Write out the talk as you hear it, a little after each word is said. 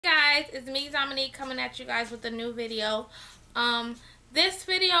guys, it's me Dominique coming at you guys with a new video. This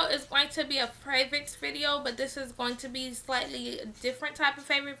video is going to be a favorites video, but this is going to be slightly a different type of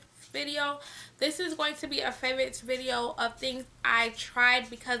favorites video. This is going to be a favorites video of things I tried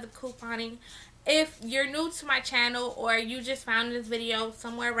because of couponing. If you're new to my channel or you just found this video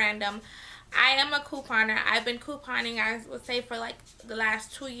somewhere random, I am a couponer. I've been couponing, I would say, for like the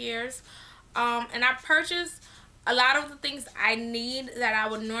last 2 years. And I purchased a lot of the things I need that I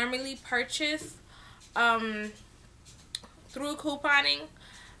would normally purchase through couponing,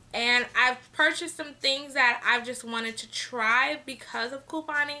 and I've purchased some things that I've just wanted to try because of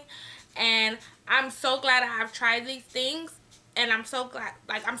couponing, and I'm so glad I have tried these things, and I'm so glad,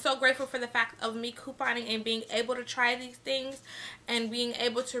 like, I'm so grateful for the fact of me couponing and being able to try these things and being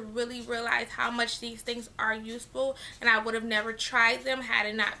able to really realize how much these things are useful, and I would have never tried them had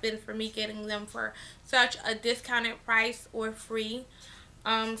it not been for me getting them for such a discounted price or free.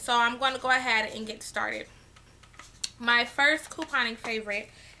 So I'm going to go ahead and get started. My first couponing favorite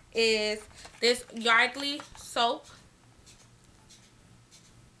is this Yardely Soap.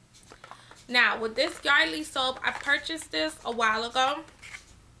 Now, with this Yardely Soap, I purchased this a while ago.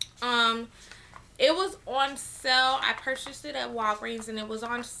 It was on sale. I purchased it at Walgreens and it was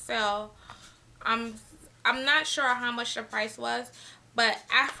on sale. I'm not sure how much the price was, but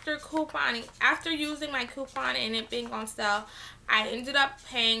after couponing, after using my coupon and it being on sale, I ended up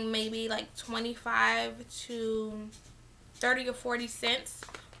paying maybe like 25 to 30 or 40 cents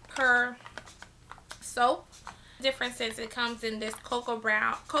per soap. Different scents. It comes in this cocoa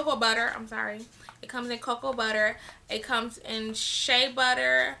butter. I'm sorry. It comes in cocoa butter. It comes in shea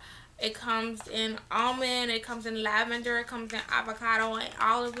butter. It comes in almond. It comes in lavender. It comes in avocado, and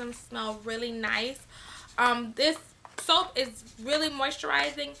all of them smell really nice. This soap is really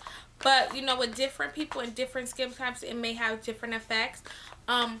moisturizing, but you know, with different people and different skin types, it may have different effects.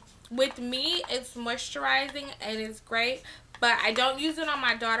 With me, it's moisturizing and it's great, but I don't use it on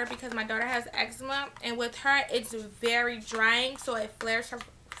my daughter because my daughter has eczema, and with her it's very drying, so it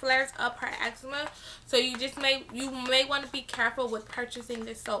flares up her eczema. So you may want to be careful with purchasing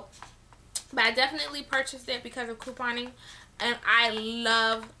this soap. But I definitely purchased it because of couponing, and I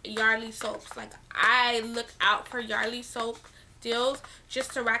love Yardely soaps. Like, I look out for Yardely soap deals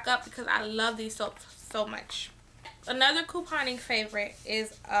just to rack up because I love these soaps so much. Another couponing favorite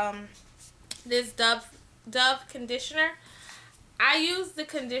is this Dove conditioner. I use the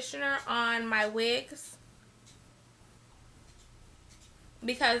conditioner on my wigs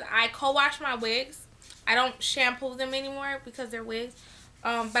because I co-wash my wigs. I don't shampoo them anymore because they're wigs.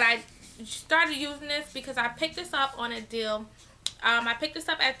 But I started using this because I picked this up on a deal. I picked this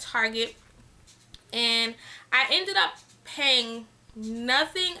up at Target, and I ended up paying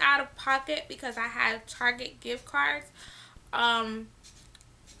nothing out of pocket because I had Target gift cards.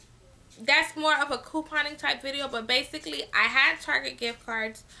 That's more of a couponing type video, but basically I had Target gift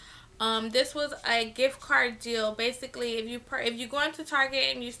cards. This was a gift card deal. Basically, if you go into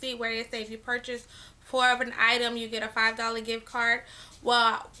Target and you see where it says if you purchase 4 of an item, you get a $5 gift card.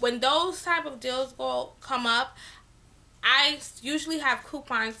 Well, when those type of deals come up, I usually have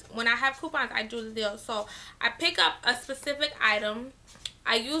coupons. When I have coupons, I do the deal. So I pick up a specific item.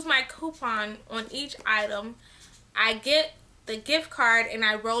 I use my coupon on each item. I get the gift card and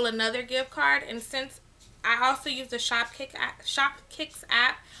I roll another gift card. And since I also use the Shopkicks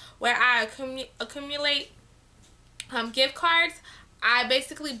app where I accumulate gift cards, I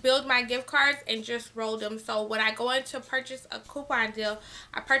basically build my gift cards and just roll them. So when I go in to purchase a coupon deal,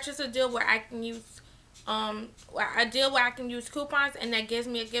 I purchase a deal where I can use coupons, and that gives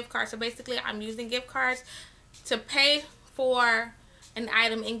me a gift card. So basically I'm using gift cards to pay for an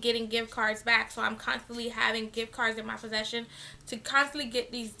item and getting gift cards back. So I'm constantly having gift cards in my possession to constantly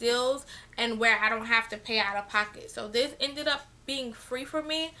get these deals and where I don't have to pay out of pocket. So this ended up being free for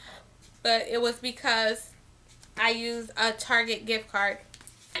me, but it was because I used a Target gift card.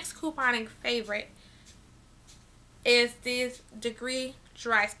 Next couponing favorite is these Degree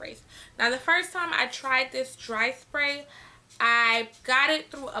dry sprays. Now, the first time I tried this dry spray, I got it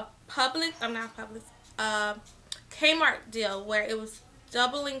through a Kmart deal where it was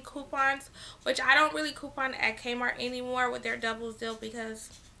doubling coupons, which I don't really coupon at Kmart anymore with their doubles deal because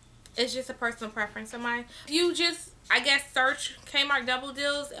it's just a personal preference of mine. If you just, I guess, search Kmart double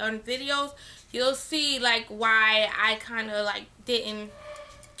deals on videos, you'll see like why I kind of like didn't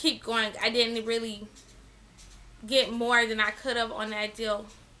keep going. I didn't really get more than I could have on that deal.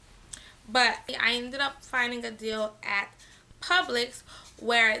 But I ended up finding a deal at Publix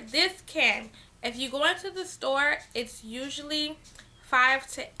where this can, if you go into the store, it's usually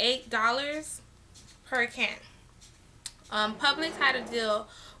 $5 to $8 per can. Publix had a deal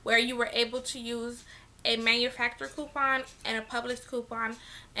where you were able to use a manufacturer coupon and a Publix coupon,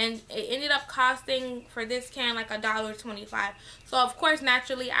 and it ended up costing for this can like $1.25. So of course,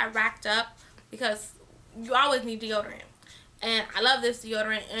 naturally, I racked up because you always need deodorant, and I love this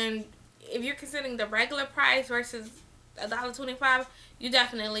deodorant. And if you're considering the regular price versus $1.25, you're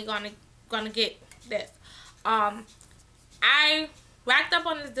definitely gonna get this. I racked up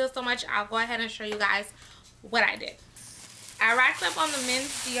on this deal so much, I'll go ahead and show you guys what I did. I racked up on the men's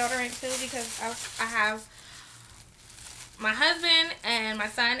deodorant too because I have my husband and my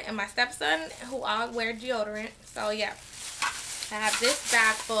son and my stepson who all wear deodorant. So yeah, I have this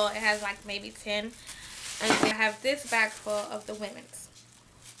bag full. It has like maybe 10. And then I have this bag full of the women's.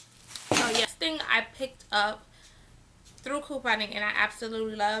 So yeah, this thing I picked up through couponing and I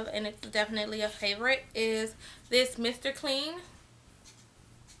absolutely love, and it's definitely a favorite, is this Mr. Clean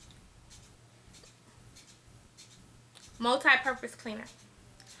multi-purpose cleaner.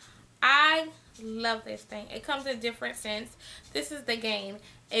 I love this thing. It comes in different scents. This is the Gain.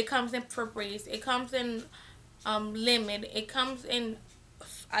 It comes in Febreze. It comes in lemon. It comes in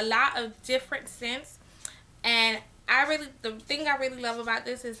a lot of different scents, and the thing I really love about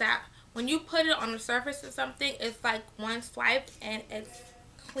this is that when you put it on the surface of something, it's like one swipe and it's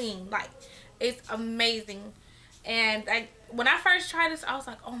clean. Like, it's amazing. And like when I first tried this, I was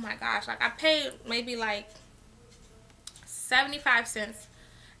like, oh my gosh, like I paid maybe like 75 cents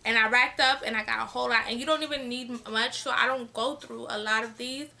and I racked up and I got a whole lot, and you don't even need much, so I don't go through a lot of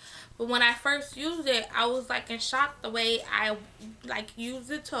these. But when I first used it, I was like in shock the way I like used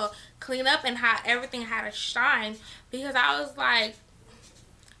it to clean up and how everything had a shine, because I was like,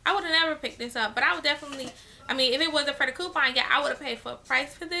 I would have never picked this up. But I would definitely, I mean, if it wasn't for the coupon, yeah, I would have paid full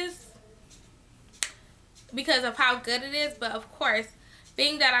price for this because of how good it is. But of course,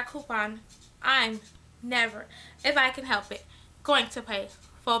 being that I coupon, I'm never, if I can help it, going to pay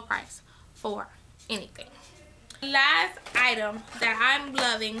full price for anything. Last item that I'm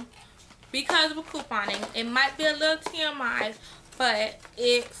loving because of couponing, it might be a little TMI, but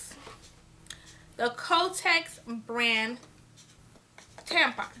it's the Kotex brand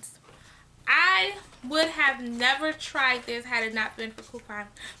tampons. I would have never tried this had it not been for coupon,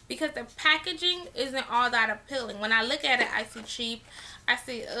 because the packaging isn't all that appealing. When I look at it, I see cheap, I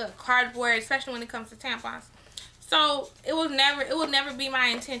see cardboard, especially when it comes to tampons. So it would never be my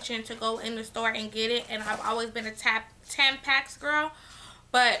intention to go in the store and get it, and I've always been a Tampax girl.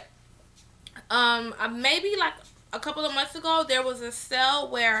 But maybe like a couple of months ago, there was a sale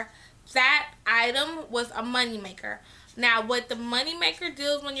where that item was a moneymaker. Now, what the moneymaker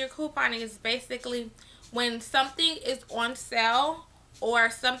deals when you're couponing is basically when something is on sale or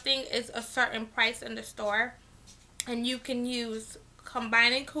something is a certain price in the store, and you can use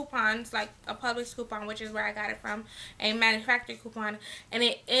combining coupons, like a Publix coupon, which is where I got it from, a manufacturer coupon, and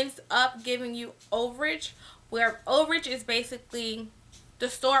it ends up giving you overage, where overage is basically the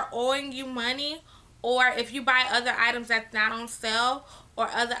store owing you money, or if you buy other items that's not on sale, or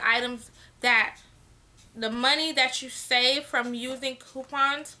other items that the money that you save from using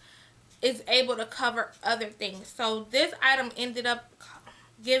coupons is able to cover other things. So this item ended up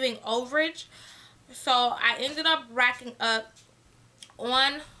giving overage, so I ended up racking up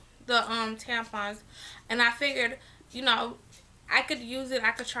on the tampons, and I figured, you know, I could use it,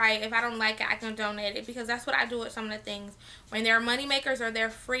 I could try it. If I don't like it, I can donate it, because that's what I do with some of the things. When they're money makers or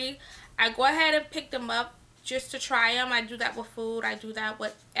they're free, I go ahead and pick them up just to try them. I do that with food, I do that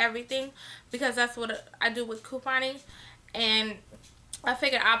with everything, because that's what I do with couponing. And I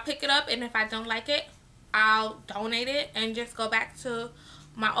figured I'll pick it up, and if I don't like it, I'll donate it and just go back to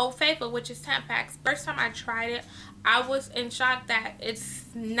my old favorite, which is Tampax. First time I tried it, I was in shock that it's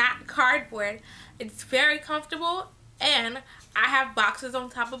not cardboard. It's very comfortable, and I have boxes on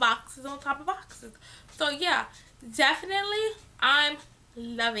top of boxes on top of boxes. So yeah, definitely I'm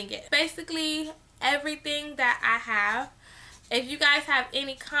loving it. Basically everything that I have. If you guys have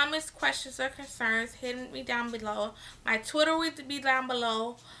any comments, questions, or concerns, hit me down below. My Twitter will be down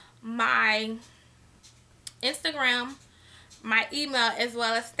below, my Instagram, my email, as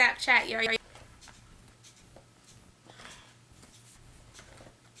well as Snapchat.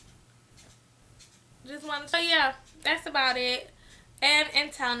 So yeah, that's about it. And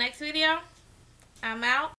until next video, I'm out.